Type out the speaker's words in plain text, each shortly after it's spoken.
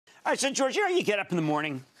All right, so George, you get up in the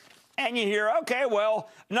morning and you hear, okay,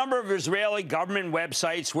 well, a number of Israeli government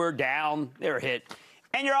websites were down, they were hit,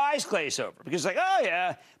 and your eyes glaze over because like, oh,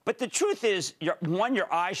 yeah. But the truth is, one,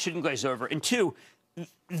 your eyes shouldn't glaze over, and two,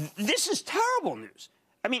 this is terrible news.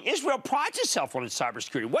 I mean, Israel prides itself on its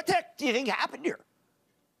cybersecurity. What the heck do you think happened here?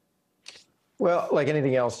 Well, like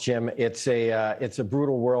anything else, Jim, it's a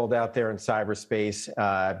brutal world out there in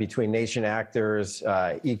cyberspace between nation actors,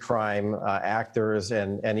 e-crime actors,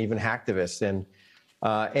 and even hacktivists. And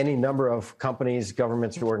any number of companies,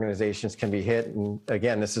 governments, or organizations can be hit. And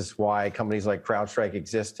again, this is why companies like CrowdStrike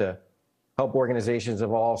exist to help organizations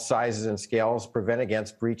of all sizes and scales prevent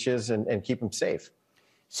against breaches and keep them safe.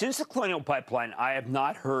 Since the Colonial Pipeline, I have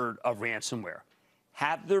not heard of ransomware.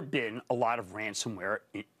 Have there been a lot of ransomware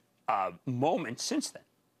moments since then?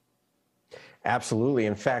 Absolutely.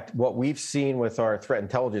 In fact, what we've seen with our threat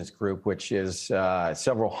intelligence group, which is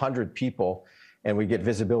several hundred people, and we get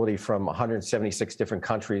visibility from 176 different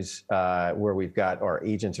countries where we've got our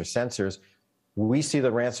agents or sensors, we see the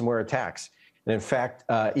ransomware attacks. And in fact,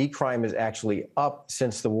 e-crime is actually up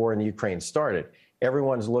since the war in the Ukraine started.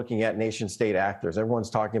 Everyone's looking at nation-state actors.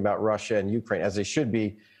 Everyone's talking about Russia and Ukraine, as they should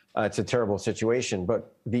be. It's a terrible situation.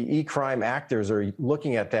 But the e-crime actors are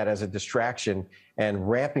looking at that as a distraction and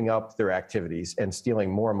ramping up their activities and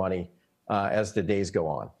stealing more money as the days go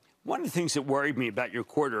on. One of the things that worried me about your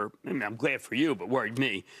quarter, and I'm glad for you, but worried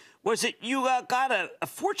me, was that you got a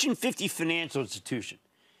Fortune 50 financial institution.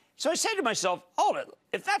 So I said to myself, hold it,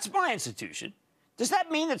 if that's my institution, does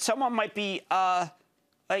that mean that someone might be,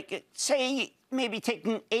 say, maybe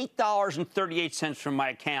taking $8.38 from my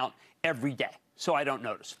account every day so I don't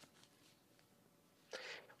notice?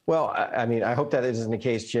 Well, I mean, I hope that isn't the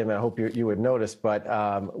case, Jim, and I hope you would notice, but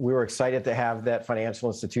we were excited to have that financial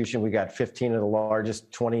institution. We got 15 of the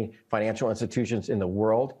largest 20 financial institutions in the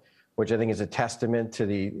world, which I think is a testament to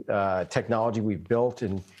the technology we've built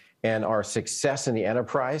and our success in the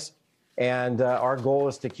enterprise. And our goal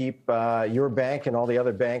is to keep your bank and all the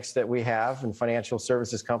other banks that we have and financial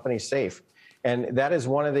services companies safe. And that is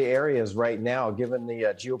one of the areas right now, given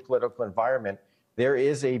the geopolitical environment, there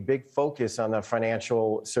is a big focus on the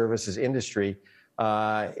financial services industry,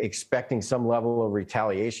 expecting some level of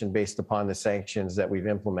retaliation based upon the sanctions that we've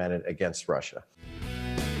implemented against Russia.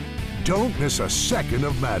 Don't miss a second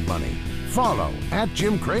of Mad Money. Follow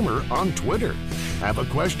 @JimCramer on Twitter. Have a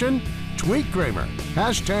question? Tweet Cramer.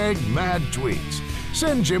 #MadTweets.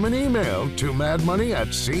 Send Jim an email to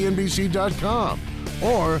madmoney@cnbc.com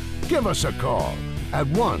or give us a call at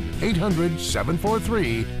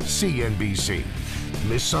 1-800-743-CNBC.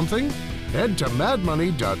 Miss something? Head to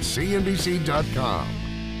madmoney.cnbc.com.